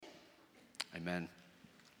Amen.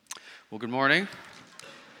 Well, good morning.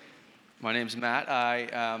 My name's Matt. I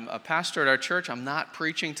am a pastor at our church. I'm not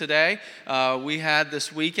preaching today. We had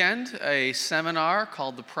this weekend a seminar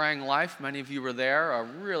called The Praying Life. Many of you were there. A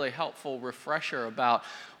really helpful refresher about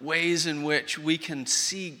ways in which we can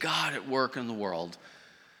see God at work in the world.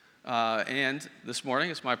 And this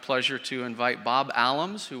morning, it's my pleasure to invite Bob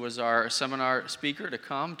Allums, who was our seminar speaker, to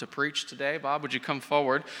come to preach today. Bob, would you come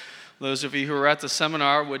forward? Those of you who were at the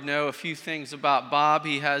seminar would know a few things about Bob.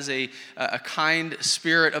 He has a kind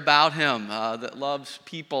spirit about him that loves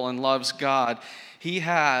people and loves God. He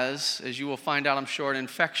has, as you will find out, I'm sure, an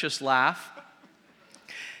infectious laugh.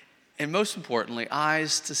 And most importantly,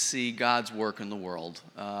 eyes to see God's work in the world.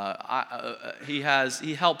 He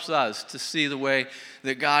helps us to see the way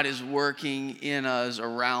that God is working in us,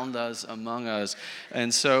 around us, among us.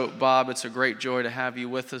 And so, Bob, it's a great joy to have you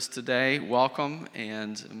with us today. Welcome,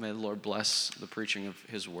 and may the Lord bless the preaching of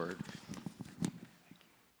His Word.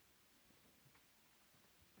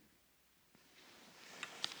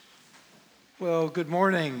 Well, good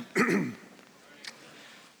morning.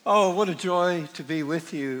 Oh, what a joy to be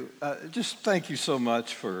with you. Just thank you so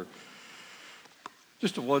much for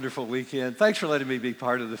just a wonderful weekend. Thanks for letting me be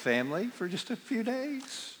part of the family for just a few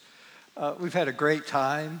days. We've had a great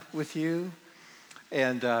time with you,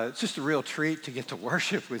 and it's just a real treat to get to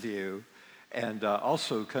worship with you and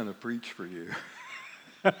also kind of preach for you.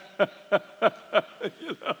 You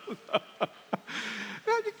know?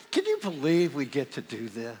 Can you believe we get to do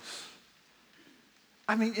this?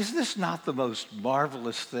 I mean, is this not the most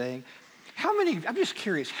marvelous thing? I'm just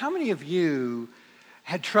curious, how many of you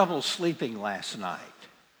had trouble sleeping last night?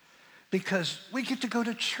 Because we get to go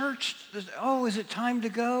to church. Oh, is it time to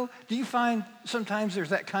go? Do you find sometimes there's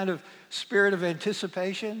that kind of spirit of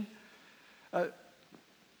anticipation? No,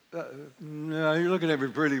 you're looking at me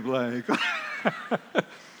pretty blank.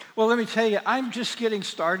 Well, let me tell you, I'm just getting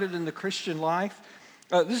started in the Christian life.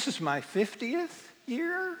 This is my 50th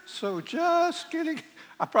year, so just getting...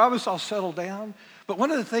 I promise I'll settle down. But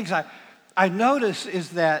one of the things I notice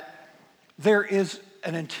is that there is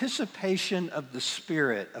an anticipation of the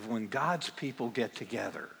Spirit of when God's people get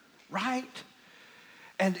together, right?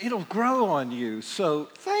 And it'll grow on you. So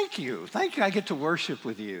thank you. Thank you. I get to worship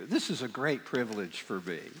with you. This is a great privilege for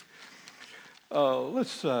me.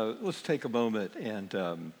 Let's take a moment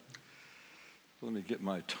and let me get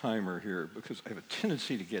my timer here because I have a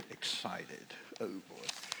tendency to get excited. Oh, boy.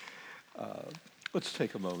 Let's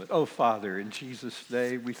take a moment. Oh, Father, in Jesus'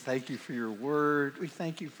 name, we thank you for your word. We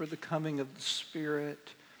thank you for the coming of the Spirit.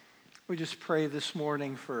 We just pray this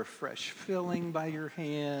morning for a fresh filling by your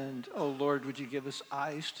hand. Oh, Lord, would you give us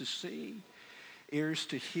eyes to see, ears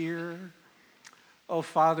to hear? Oh,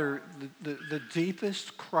 Father, the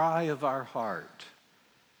deepest cry of our heart,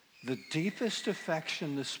 the deepest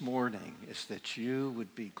affection this morning is that you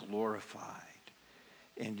would be glorified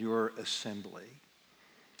in your assembly.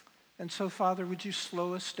 And so, Father, would you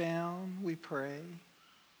slow us down, we pray?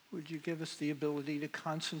 Would you give us the ability to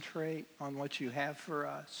concentrate on what you have for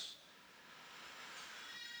us?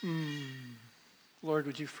 Lord,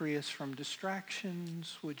 would you free us from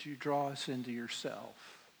distractions? Would you draw us into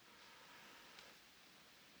yourself?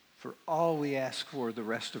 For all we ask for the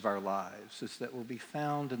rest of our lives is that we'll be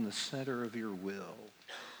found in the center of your will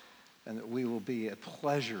and that we will be a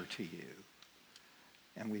pleasure to you.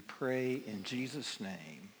 And we pray in Jesus'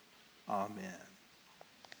 name. Amen.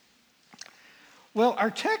 Well, our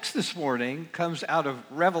text this morning comes out of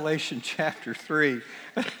Revelation chapter 3.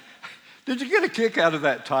 Did you get a kick out of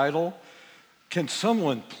that title? Can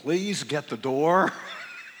someone please get the door?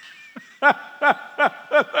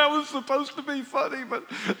 That was supposed to be funny, but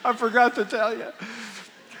I forgot to tell you.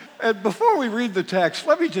 And before we read the text,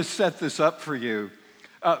 let me just set this up for you.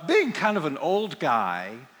 Being kind of an old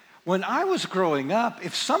guy, when I was growing up,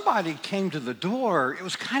 if somebody came to the door, it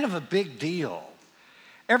was kind of a big deal.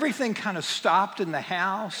 Everything kind of stopped in the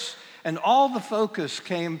house, and all the focus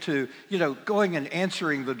came to, going and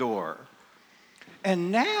answering the door.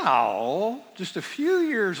 And now, just a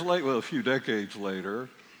few decades later,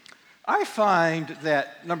 I find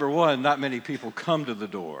that, number one, not many people come to the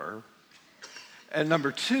door. And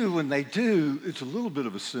number two, when they do, it's a little bit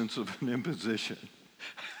of a sense of an imposition.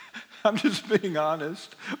 I'm just being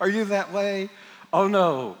honest. Are you that way? Oh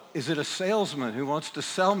no, is it a salesman who wants to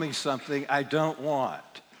sell me something I don't want?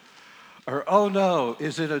 Or, oh no,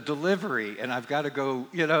 is it a delivery and I've got to go,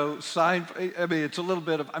 sign? I mean, it's a little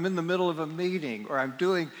bit of, I'm in the middle of a meeting or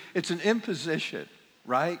it's an imposition,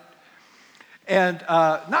 right? And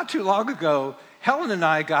not too long ago, Helen and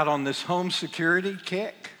I got on this home security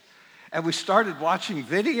kick and we started watching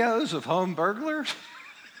videos of home burglars.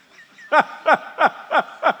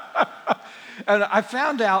 And I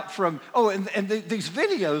found out these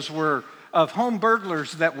videos were of home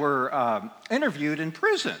burglars that were interviewed in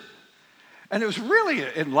prison. And it was really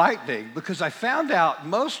enlightening because I found out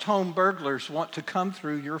most home burglars want to come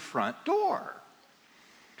through your front door.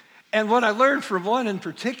 And what I learned from one in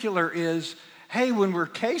particular is, hey, when we're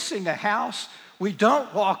casing a house, we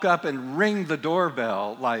don't walk up and ring the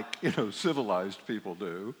doorbell like, civilized people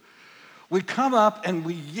do. We come up and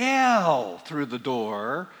we yell through the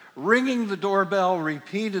door, ringing the doorbell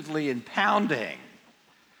repeatedly and pounding.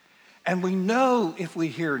 And we know if we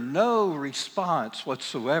hear no response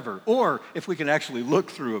whatsoever, or if we can actually look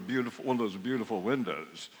through one of those beautiful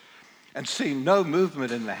windows and see no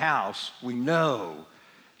movement in the house, we know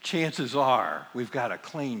chances are we've got a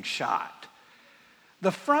clean shot.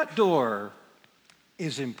 The front door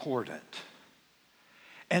is important.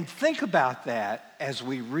 And think about that as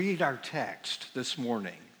we read our text this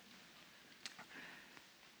morning.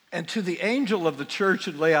 And to the angel of the church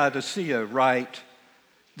at Laodicea write,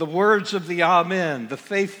 the words of the Amen, the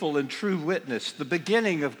faithful and true witness, the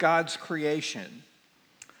beginning of God's creation.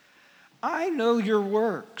 I know your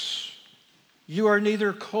works. You are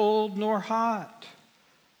neither cold nor hot.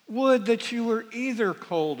 Would that you were either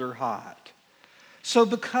cold or hot. So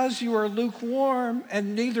because you are lukewarm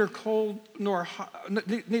and neither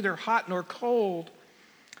hot nor cold,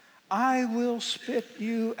 I will spit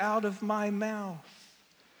you out of my mouth.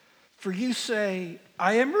 For you say,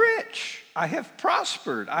 I am rich, I have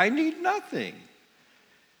prospered, I need nothing,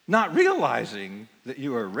 not realizing that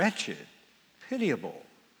you are wretched, pitiable,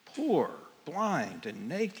 poor, blind, and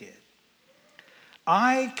naked.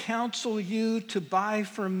 I counsel you to buy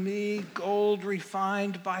from me gold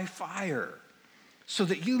refined by fire, so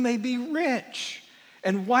that you may be rich,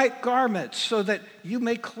 and white garments, so that you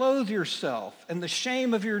may clothe yourself, and the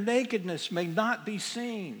shame of your nakedness may not be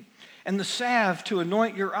seen, and the salve to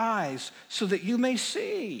anoint your eyes, so that you may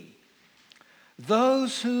see.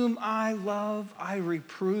 Those whom I love, I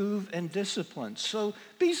reprove and discipline. So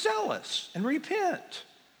be zealous and repent.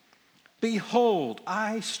 Behold,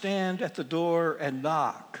 I stand at the door and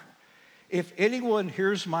knock. If anyone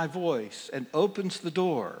hears my voice and opens the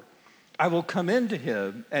door, I will come into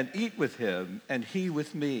him and eat with him, and he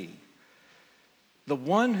with me. The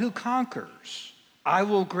one who conquers, I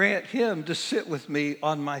will grant him to sit with me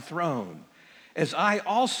on my throne, as I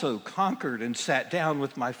also conquered and sat down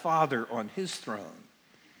with my Father on his throne.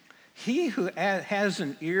 He who has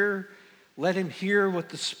an ear, let him hear what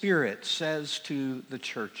the Spirit says to the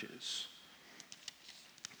churches.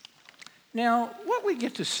 Now, what we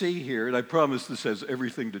get to see here, and I promise this has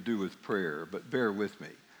everything to do with prayer, but bear with me.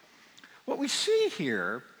 What we see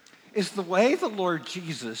here is the way the Lord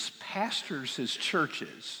Jesus pastors his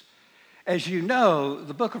churches. As you know,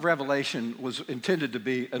 the book of Revelation was intended to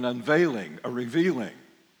be an unveiling, a revealing,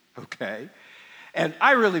 okay? And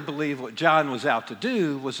I really believe what John was out to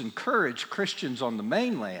do was encourage Christians on the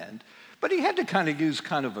mainland, but he had to kind of use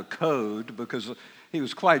kind of a code because he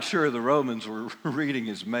was quite sure the Romans were reading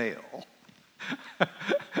his mail.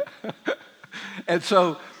 And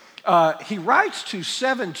so he writes to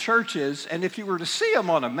 7 churches, and if you were to see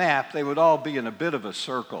them on a map, they would all be in a bit of a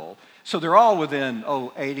circle. So they're all within,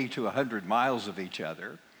 80 to 100 miles of each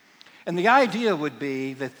other. And the idea would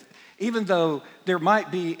be that even though there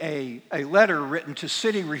might be a letter written to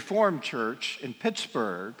City Reformed Church in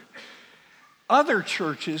Pittsburgh, other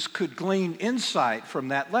churches could glean insight from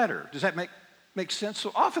that letter. Does that make sense?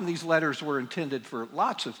 So often these letters were intended for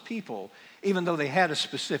lots of people, even though they had a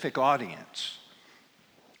specific audience.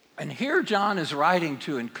 And here John is writing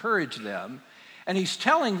to encourage them, and he's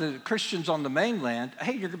telling the Christians on the mainland,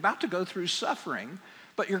 hey, you're about to go through suffering,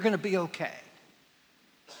 but you're going to be okay.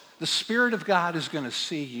 The Spirit of God is going to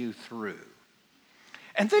see you through.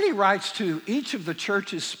 And then he writes to each of the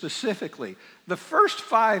churches specifically. The first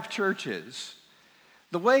 5 churches,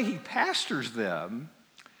 the way he pastors them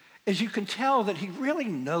is you can tell that he really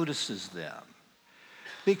notices them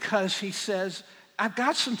because he says, I've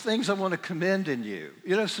got some things I want to commend in you.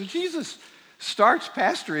 So Jesus starts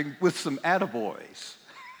pastoring with some attaboys.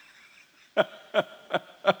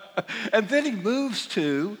 And then he moves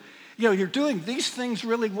to, you're doing these things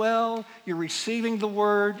really well. You're receiving the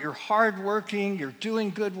word. You're hardworking. You're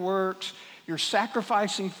doing good works. You're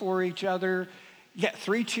sacrificing for each other. You get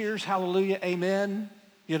 3 cheers, hallelujah, amen,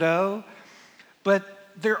 But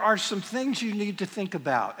there are some things you need to think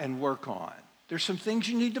about and work on. There's some things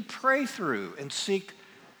you need to pray through and seek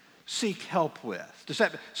help with.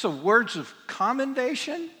 So words of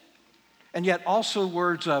commendation and yet also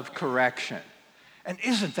words of correction. And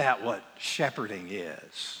isn't that what shepherding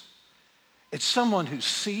is? It's someone who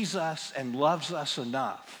sees us and loves us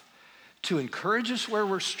enough to encourage us where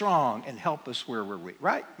we're strong and help us where we're weak.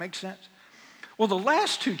 Right? Makes sense? Well, the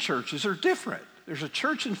last two churches are different. There's a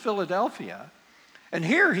church in Philadelphia, and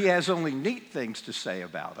here he has only neat things to say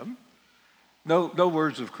about them. No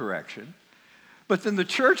words of correction. But then the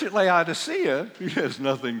church at Laodicea, he has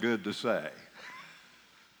nothing good to say.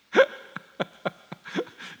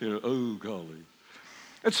 Oh, golly.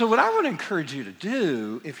 And so what I want to encourage you to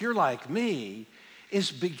do, if you're like me,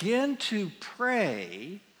 is begin to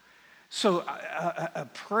pray. So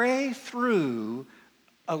pray through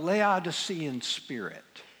a Laodicean spirit.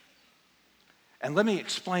 And let me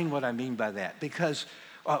explain what I mean by that. Because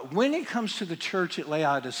when it comes to the church at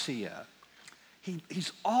Laodicea,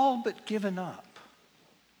 he's all but given up.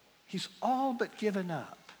 He's all but given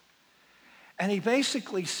up. And he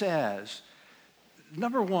basically says,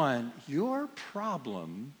 number one, your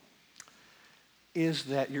problem is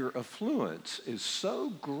that your affluence is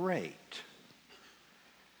so great.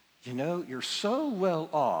 You're so well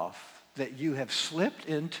off that you have slipped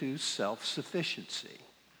into self-sufficiency.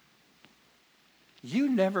 You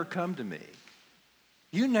never come to me.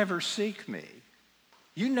 You never seek me.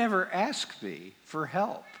 You never ask me for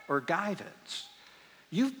help or guidance.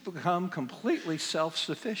 You've become completely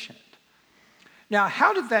self-sufficient. Now,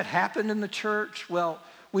 how did that happen in the church? Well,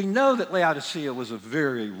 we know that Laodicea was a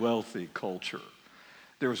very wealthy culture.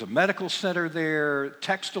 There was a medical center there.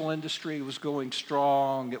 Textile industry was going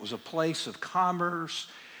strong. It was a place of commerce.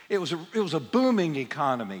 It was a booming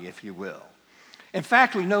economy, if you will. In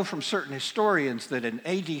fact, we know from certain historians that in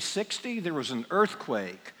AD 60, there was an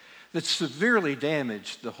earthquake that severely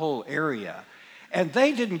damaged the whole area. And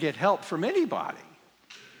they didn't get help from anybody.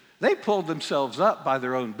 They pulled themselves up by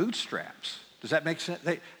their own bootstraps. Does that make sense?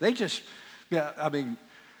 They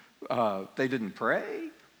didn't pray.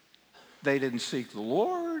 They didn't seek the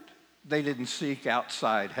Lord. They didn't seek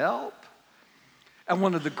outside help. And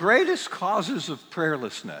one of the greatest causes of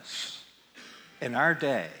prayerlessness in our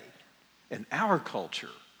day, in our culture,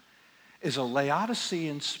 is a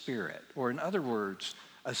Laodicean spirit, or in other words,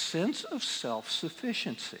 a sense of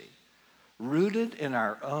self-sufficiency rooted in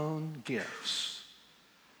our own gifts,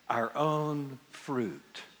 our own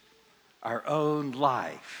fruit, our own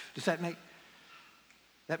life. Does that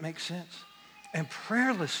make sense? And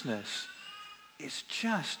prayerlessness is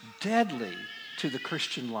just deadly to the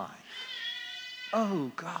Christian life.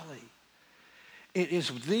 Oh, golly. It is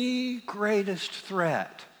the greatest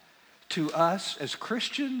threat to us as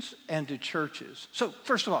Christians and to churches. So,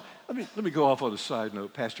 first of all, let me go off on a side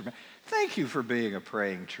note, Pastor Matt. Thank you for being a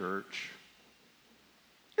praying church.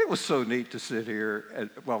 It was so neat to sit here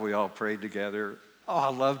while we all prayed together. Oh, I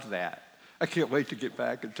loved that. I can't wait to get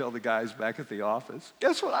back and tell the guys back at the office,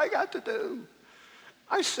 guess what I got to do?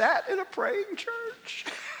 I sat in a praying church.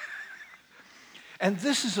 And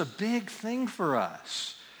this is a big thing for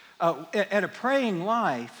us. At A Praying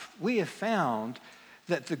Life, we have found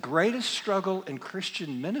that the greatest struggle in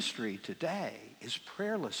Christian ministry today is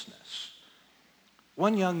prayerlessness.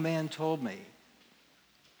 One young man told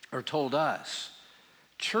us,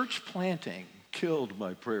 church planting killed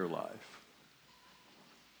my prayer life.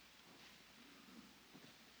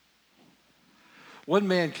 One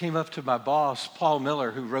man came up to my boss, Paul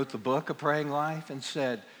Miller, who wrote the book, A Praying Life, and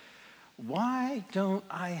said, why don't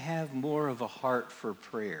I have more of a heart for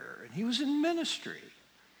prayer? And he was in ministry.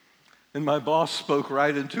 And my boss spoke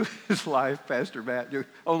right into his life, Pastor Matt.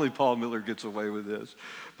 Only Paul Miller gets away with this.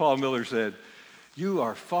 Paul Miller said, you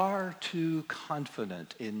are far too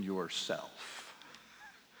confident in yourself.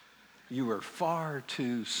 You are far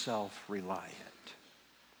too self-reliant.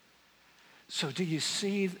 So do you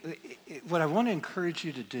see, what I want to encourage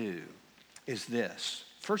you to do is this.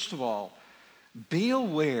 First of all, be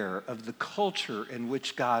aware of the culture in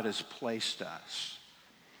which God has placed us.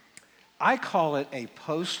 I call it a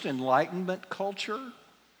post-Enlightenment culture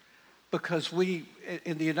because we,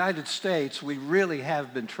 in the United States, we really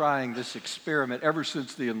have been trying this experiment ever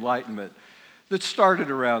since the Enlightenment that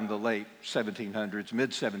started around the late 1700s,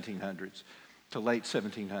 mid-1700s to late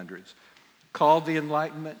 1700s. Called the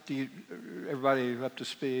Enlightenment. Everybody up to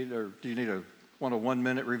speed, or do you want a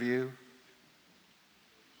 1-minute review?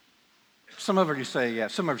 Some of you say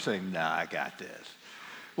yes. Some are saying, nah, I got this.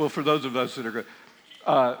 Well, for those of us that are good,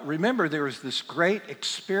 remember there was this great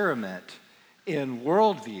experiment in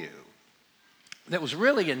worldview that was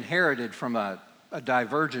really inherited from a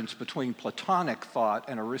divergence between Platonic thought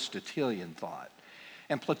and Aristotelian thought.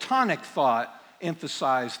 And Platonic thought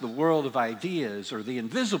emphasized the world of ideas, or the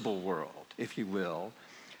invisible world, if you will.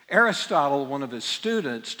 Aristotle, one of his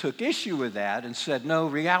students, took issue with that and said, no,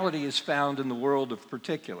 reality is found in the world of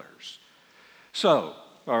particulars. So,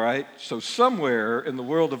 all right, so somewhere in the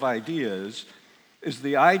world of ideas, is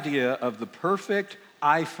the idea of the perfect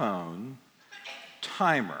iPhone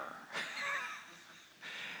timer.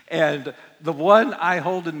 And the one I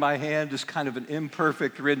hold in my hand is kind of an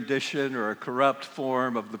imperfect rendition or a corrupt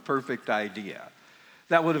form of the perfect idea.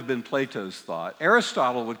 That would have been Plato's thought.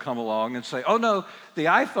 Aristotle would come along and say, oh no, the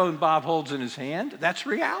iPhone Bob holds in his hand, that's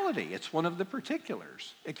reality. It's one of the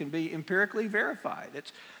particulars. It can be empirically verified.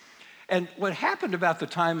 And what happened about the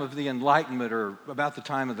time of the Enlightenment or about the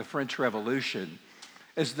time of the French Revolution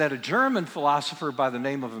is that a German philosopher by the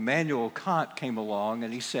name of Immanuel Kant came along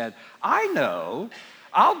and he said, I know,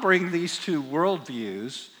 I'll bring these two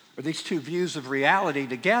worldviews or these two views of reality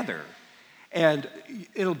together. And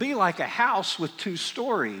it'll be like a house with two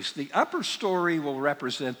stories. The upper story will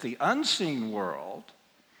represent the unseen world.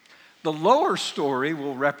 The lower story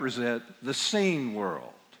will represent the seen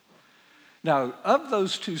world. Now, of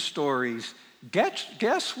those two stories,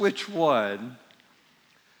 guess which one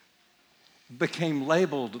became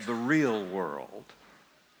labeled the real world?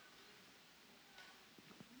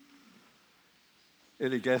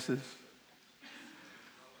 Any guesses?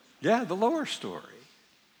 Yeah, the lower story.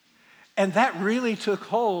 And that really took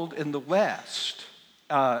hold in the West.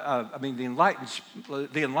 The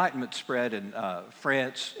Enlightenment spread in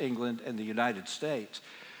France, England, and the United States.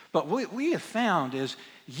 But what we have found is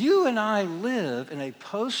you and I live in a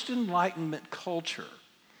post-Enlightenment culture.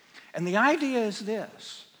 And the idea is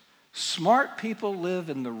this: smart people live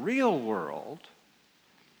in the real world.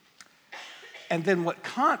 And then what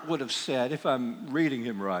Kant would have said, if I'm reading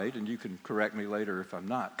him right, and you can correct me later if I'm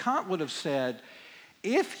not, Kant would have said,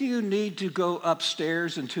 if you need to go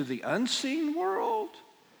upstairs into the unseen world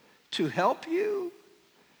to help you,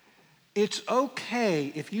 it's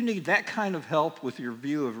okay if you need that kind of help with your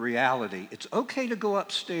view of reality. It's okay to go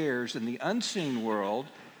upstairs in the unseen world,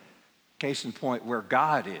 case in point where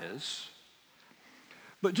God is,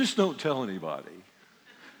 but just don't tell anybody.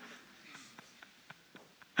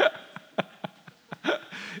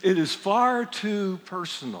 It is far too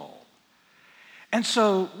personal. And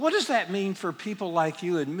so, what does that mean for people like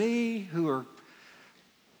you and me who are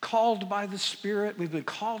called by the Spirit? We've been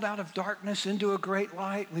called out of darkness into a great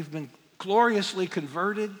light. We've been gloriously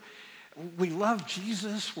converted. We love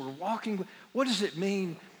Jesus. We're walking. What does it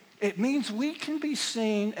mean? It means we can be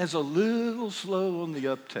seen as a little slow on the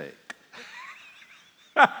uptake.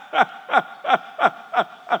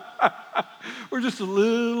 We're just a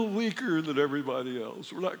little weaker than everybody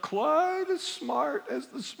else. We're not quite as smart as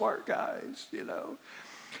the smart guys, you know.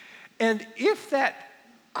 And if that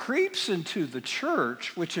creeps into the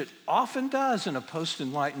church, which it often does in a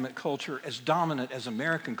post-Enlightenment culture as dominant as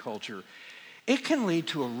American culture, it can lead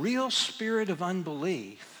to a real spirit of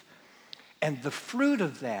unbelief. And the fruit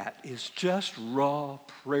of that is just raw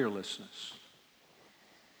prayerlessness.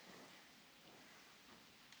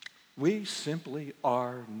 We simply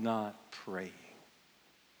are not praying.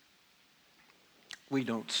 We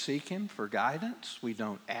don't seek him for guidance. We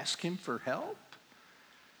don't ask him for help.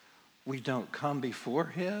 We don't come before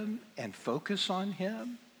him and focus on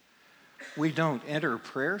him. We don't enter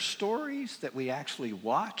prayer stories that we actually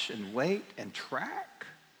watch and wait and track.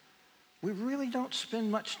 We really don't spend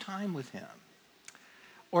much time with him.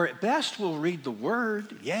 Or at best, we'll read the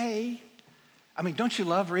word, yay. I mean, don't you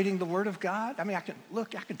love reading the Word of God? I mean, I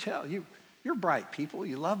can tell you're bright people.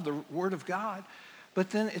 You love the Word of God. But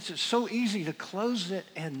then it's so easy to close it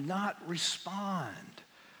and not respond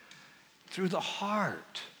through the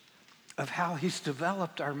heart of how he's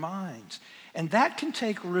developed our minds. And that can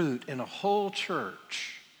take root in a whole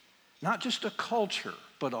church, not just a culture,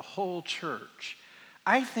 but a whole church.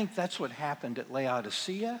 I think that's what happened at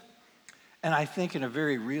Laodicea. And I think in a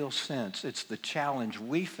very real sense, it's the challenge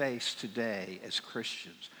we face today as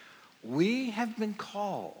Christians. We have been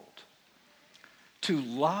called to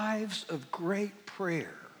lives of great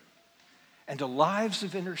prayer and to lives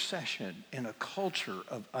of intercession in a culture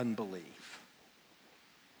of unbelief.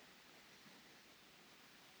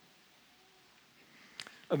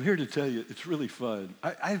 I'm here to tell you, it's really fun.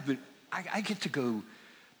 I get to go,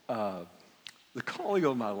 the calling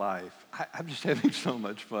on my life, I'm just having so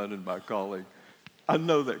much fun in my calling. I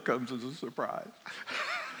know that comes as a surprise.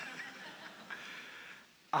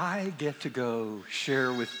 I get to go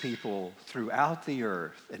share with people throughout the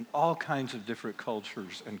earth in all kinds of different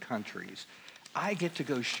cultures and countries. I get to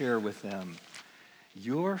go share with them,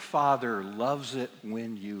 your Father loves it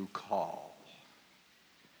when you call.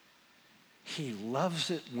 He loves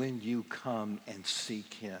it when you come and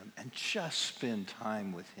seek him and just spend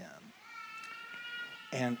time with him.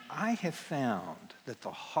 And I have found that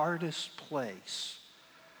the hardest place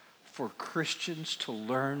for Christians to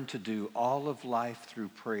learn to do all of life through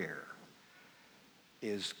prayer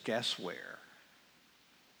is, guess where?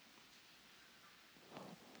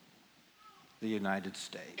 the United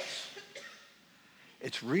States.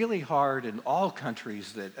 It's really hard in all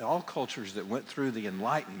countries, all cultures that went through the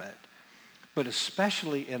Enlightenment, but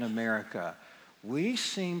especially in America, we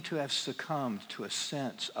seem to have succumbed to a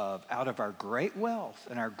sense of, out of our great wealth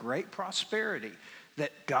and our great prosperity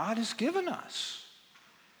that God has given us,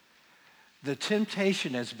 the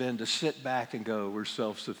temptation has been to sit back and go, we're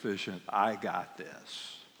self-sufficient, I got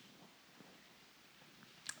this.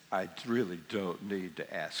 I really don't need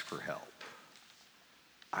to ask for help.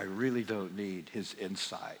 I really don't need his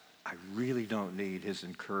insight. I really don't need his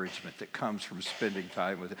encouragement that comes from spending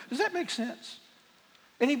time with him. Does that make sense?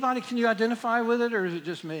 Anybody, can you identify with it, or is it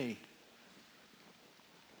just me?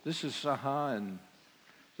 This is and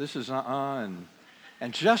this is and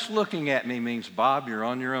just looking at me means, Bob, you're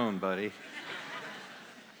on your own, buddy.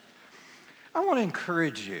 I want to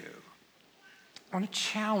encourage you. I want to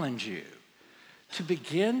challenge you to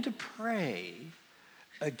begin to pray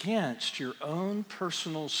against your own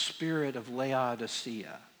personal spirit of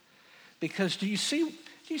Laodicea. Because do you see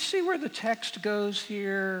where the text goes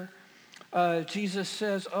here? Jesus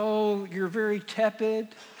says, oh, you're very tepid.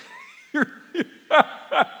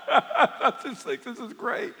 I just think this is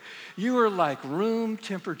great. You are like room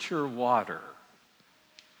temperature water.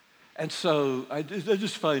 And so I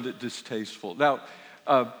just find it distasteful. Now,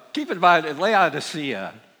 keep in mind, in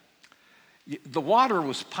Laodicea, the water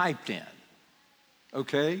was piped in,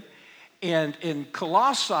 okay? And in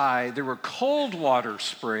Colossae, there were cold water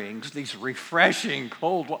springs, these refreshing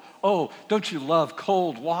cold water. Oh, don't you love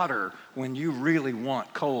cold water when you really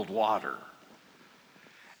want cold water?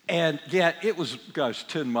 And yet it was,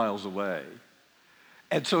 10 miles away.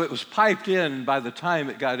 And so it was piped in. By the time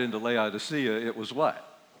it got into Laodicea, it was what?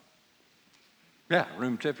 Yeah,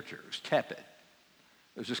 room temperature. It was tepid.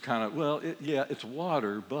 It was just kind of, it's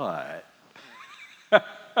water, but...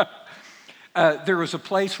 there was a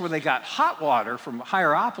place where they got hot water from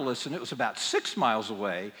Hierapolis, and it was about 6 miles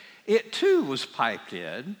away. It, too, was piped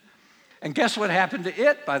in. And guess what happened to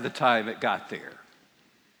it by the time it got there?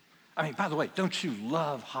 I mean, by the way, don't you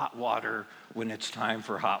love hot water when it's time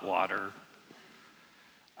for hot water?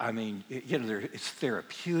 I mean, it's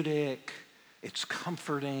therapeutic, it's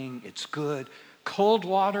comforting, it's good. Cold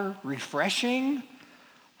water, refreshing.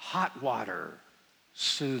 Hot water,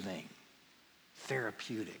 soothing,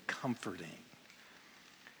 therapeutic, comforting.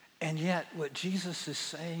 And yet what Jesus is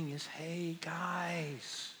saying is, hey,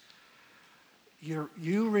 guys,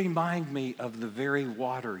 you remind me of the very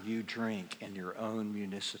water you drink in your own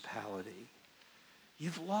municipality.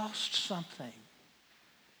 You've lost something.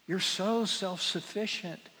 You're so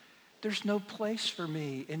self-sufficient. There's no place for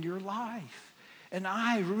me in your life. And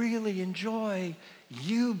I really enjoy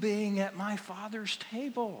you being at my Father's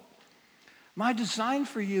table. My design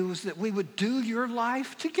for you is that we would do your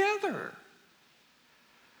life together.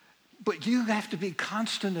 But you have to be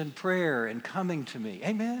constant in prayer and coming to me.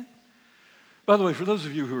 Amen? By the way, for those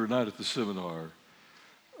of you who are not at the seminar,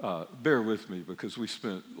 bear with me because we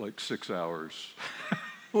spent like 6 hours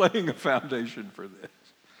laying a foundation for this.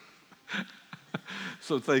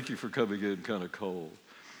 So thank you for coming in kind of cold.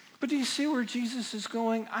 But do you see where Jesus is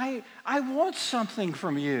going? I want something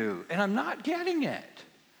from you, and I'm not getting it.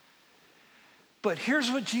 But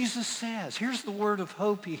here's what Jesus says. Here's the word of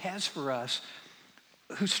hope he has for us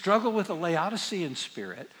who struggle with a Laodicean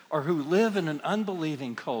spirit or who live in an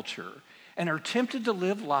unbelieving culture and are tempted to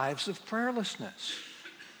live lives of prayerlessness.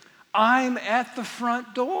 I'm at the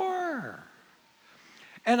front door.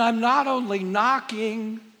 And I'm not only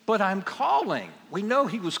knocking, but I'm calling. We know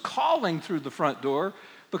he was calling through the front door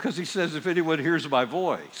because he says, if anyone hears my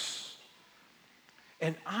voice.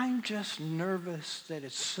 And I'm just nervous that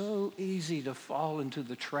it's so easy to fall into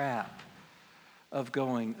the trap of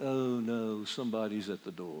going, oh no, somebody's at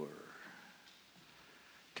the door.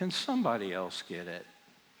 Can somebody else get it?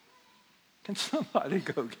 Can somebody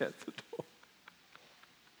go get the door?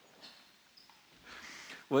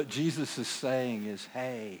 What Jesus is saying is,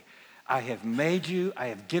 hey, I have made you, I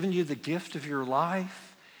have given you the gift of your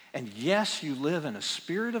life, and yes, you live in a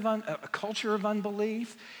spirit of a culture of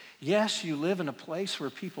unbelief. Yes, you live in a place where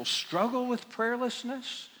people struggle with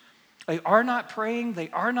prayerlessness. They are not praying. They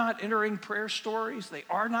are not entering prayer stories. They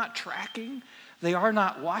are not tracking. They are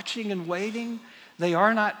not watching and waiting. They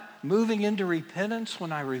are not moving into repentance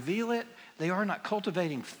when I reveal it. They are not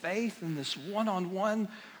cultivating faith in this one-on-one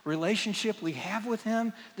relationship we have with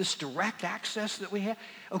him, this direct access that we have.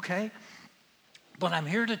 Okay, but I'm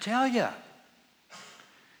here to tell you,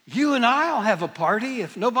 you and I'll have a party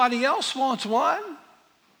if nobody else wants one.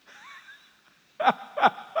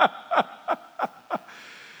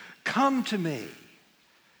 Come to me,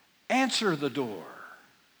 answer the door,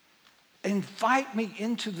 Invite me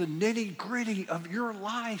into the nitty-gritty of your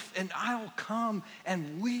life, and I'll come,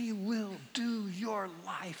 and we will do your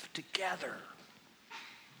life together.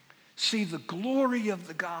 See, the glory of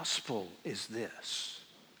the gospel is this.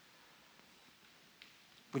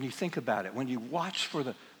 When you think about it, when you watch for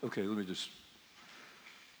the... Okay, let me just,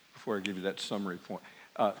 before I give you that summary point,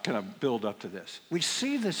 kind of build up to this. We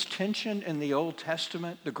see this tension in the Old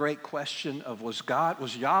Testament, the great question of was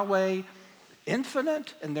Yahweh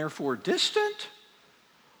infinite and therefore distant,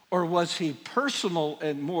 or was he personal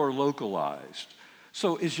and more localized?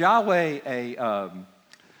 So is Yahweh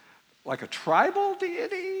like a tribal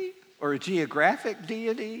deity or a geographic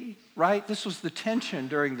deity, right? This was the tension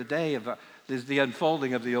during the day of the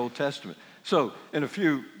unfolding of the Old Testament. So in a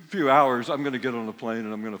few hours, I'm going to get on a plane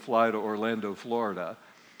and I'm going to fly to Orlando, Florida.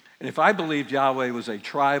 And if I believed Yahweh was a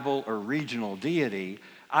tribal or regional deity,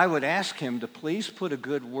 I would ask him to please put a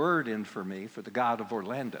good word in for me for the God of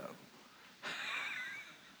Orlando.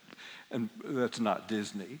 And that's not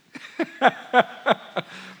Disney.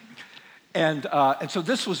 And so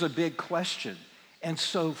this was a big question. And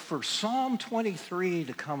so for Psalm 23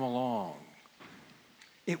 to come along,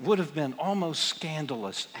 it would have been almost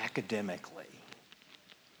scandalous academically.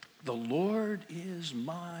 The Lord is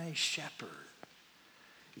my shepherd.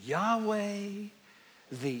 Yahweh,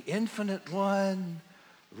 the infinite one,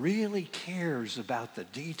 really cares about the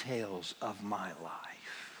details of my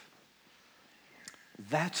life.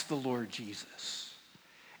 That's the Lord Jesus.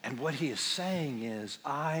 And what he is saying is,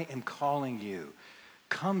 I am calling you.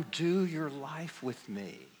 Come do your life with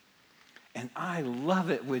me. And I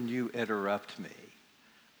love it when you interrupt me.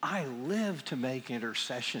 I live to make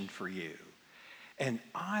intercession for you. And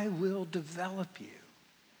I will develop you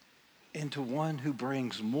into one who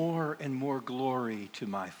brings more and more glory to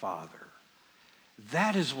my Father.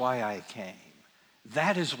 That is why I came.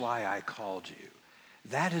 That is why I called you.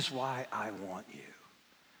 That is why I want you.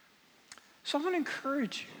 So I want to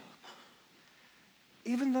encourage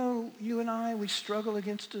you. Even though you and I, we struggle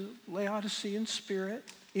against a Laodicean spirit,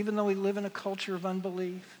 even though we live in a culture of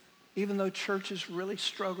unbelief, even though churches really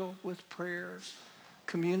struggle with prayer,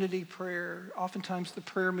 community prayer, oftentimes the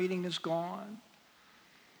prayer meeting is gone.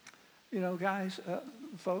 You know, guys,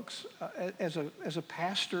 folks, as a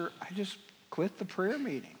pastor, I just quit the prayer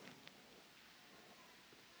meeting.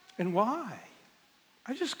 And why?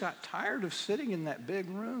 I just got tired of sitting in that big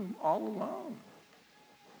room all alone.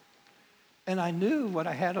 And I knew what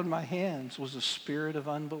I had on my hands was a spirit of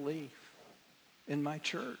unbelief in my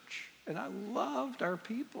church. And I loved our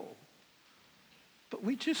people. But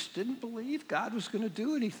we just didn't believe God was going to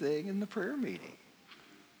do anything in the prayer meeting.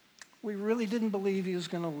 We really didn't believe he was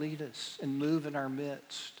going to lead us and move in our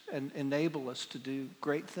midst and enable us to do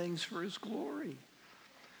great things for his glory.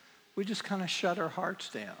 We just kind of shut our hearts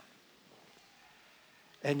down.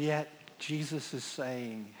 And yet Jesus is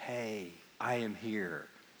saying, hey, I am here.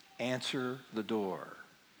 Answer the door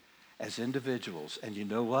as individuals. And you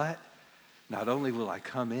know what? Not only will I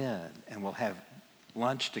come in and we'll have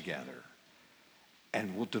lunch together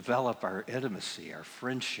and we'll develop our intimacy, our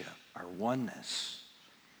friendship, our oneness.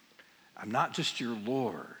 I'm not just your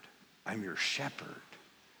Lord. I'm your shepherd.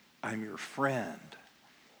 I'm your friend.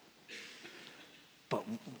 But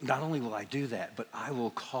not only will I do that, but I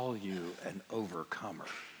will call you an overcomer.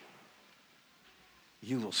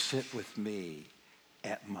 You will sit with me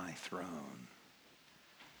at my throne.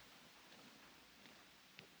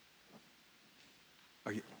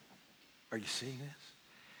 Are you seeing this?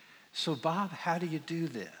 So, Bob, how do you do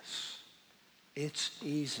this? It's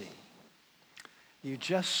easy. You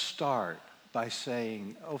just start by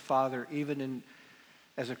saying, oh, Father, even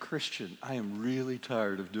as a Christian, I am really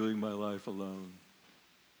tired of doing my life alone.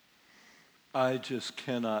 I just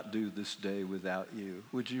cannot do this day without you.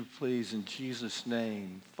 Would you please, in Jesus'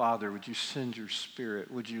 name, Father, would you send your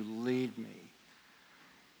Spirit? Would you lead me?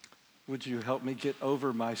 Would you help me get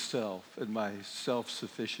over myself and my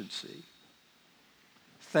self-sufficiency?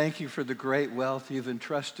 Thank you for the great wealth you've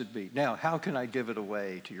entrusted me. Now, how can I give it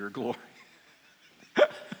away to your glory?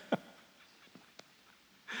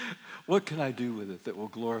 What can I do with it that will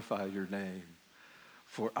glorify your name?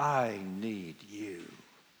 For I need you,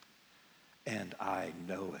 and I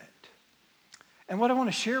know it. And what I want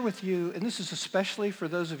to share with you, and this is especially for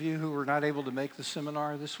those of you who were not able to make the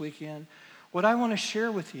seminar this weekend, what I want to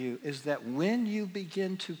share with you is that when you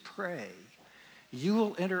begin to pray, you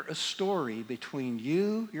will enter a story between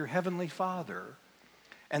you, your Heavenly Father,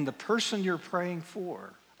 and the person you're praying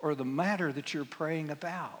for, or the matter that you're praying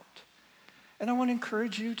about. And I want to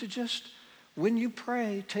encourage you to just, when you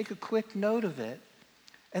pray, take a quick note of it,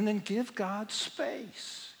 and then give God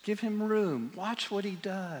space. Give him room. Watch what he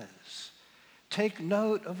does. Take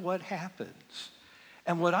note of what happens.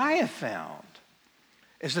 And what I have found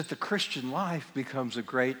is that the Christian life becomes a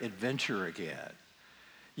great adventure again.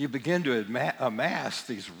 You begin to amass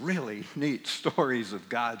these really neat stories of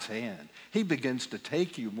God's hand. He begins to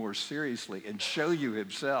take you more seriously and show you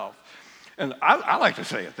himself. And I like to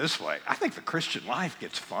say it this way. I think the Christian life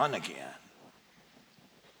gets fun again.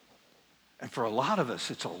 And for a lot of us,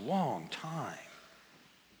 it's a long time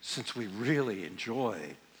since we really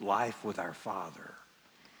enjoyed life with our Father.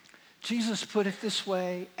 Jesus put it this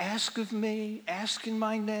way: ask of me, ask in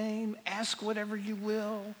my name, ask whatever you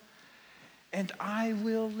will, and I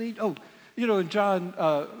will lead. Oh, you know, in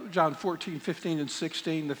John 14, 15, and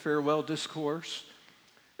 16, the farewell discourse,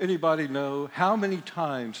 anybody know how many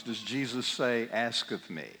times does Jesus say, ask of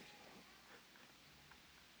me?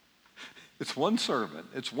 It's one sermon,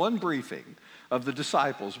 it's one briefing of the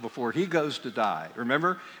disciples before he goes to die.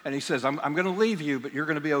 Remember? And he says, I'm going to leave you, but you're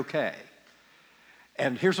going to be okay.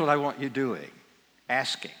 And here's what I want you doing: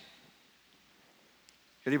 asking.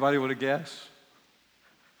 Anybody want to guess?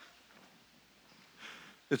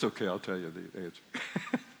 It's okay, I'll tell you the answer.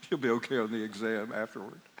 You'll be okay on the exam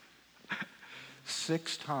afterward.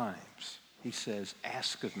 6 times he says,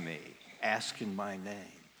 ask of me, ask in my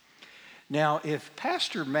name. Now, if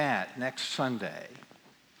Pastor Matt next Sunday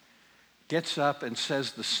gets up and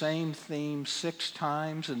says the same theme 6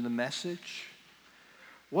 times in the message,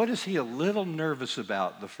 what is he a little nervous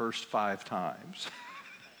about the first 5 times?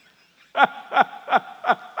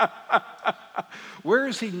 Where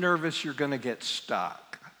is he nervous you're going to get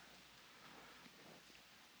stuck?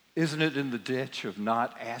 Isn't it in the ditch of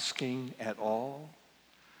not asking at all?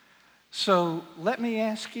 So let me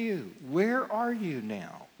ask you, where are you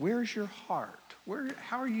now? Where's your heart?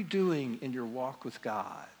 How are you doing in your walk with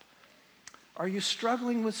God? Are you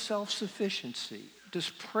struggling with self-sufficiency?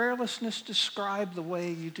 Does prayerlessness describe the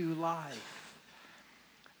way you do life?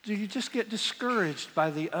 Do you just get discouraged by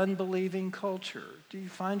the unbelieving culture? Do you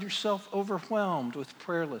find yourself overwhelmed with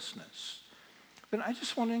prayerlessness? But I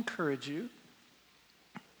just want to encourage you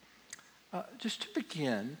just to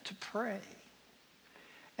begin to pray.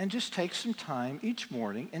 And just take some time each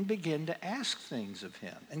morning and begin to ask things of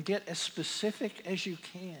him and get as specific as you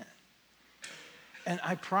can. And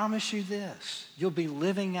I promise you this: you'll be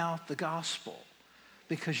living out the gospel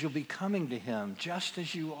because you'll be coming to him just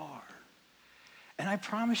as you are. And I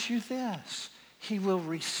promise you this: he will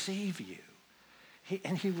receive you,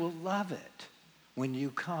 and he will love it when you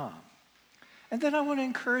come. And then I want to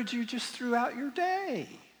encourage you just throughout your day,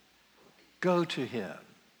 go to him.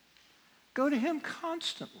 Go to him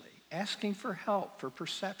constantly, asking for help, for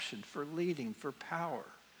perception, for leading, for power,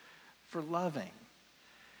 for loving.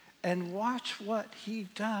 And watch what he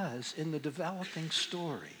does in the developing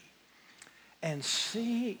story. And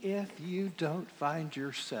see if you don't find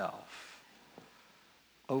yourself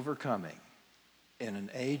overcoming in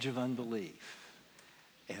an age of unbelief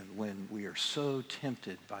and when we are so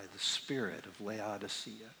tempted by the spirit of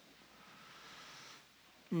Laodicea.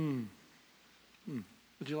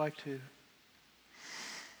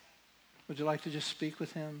 Would you like to just speak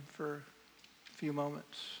with him for a few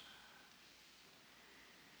moments?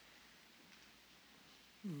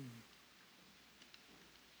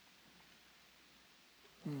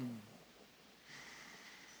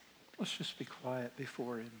 Let's just be quiet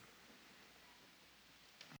before him.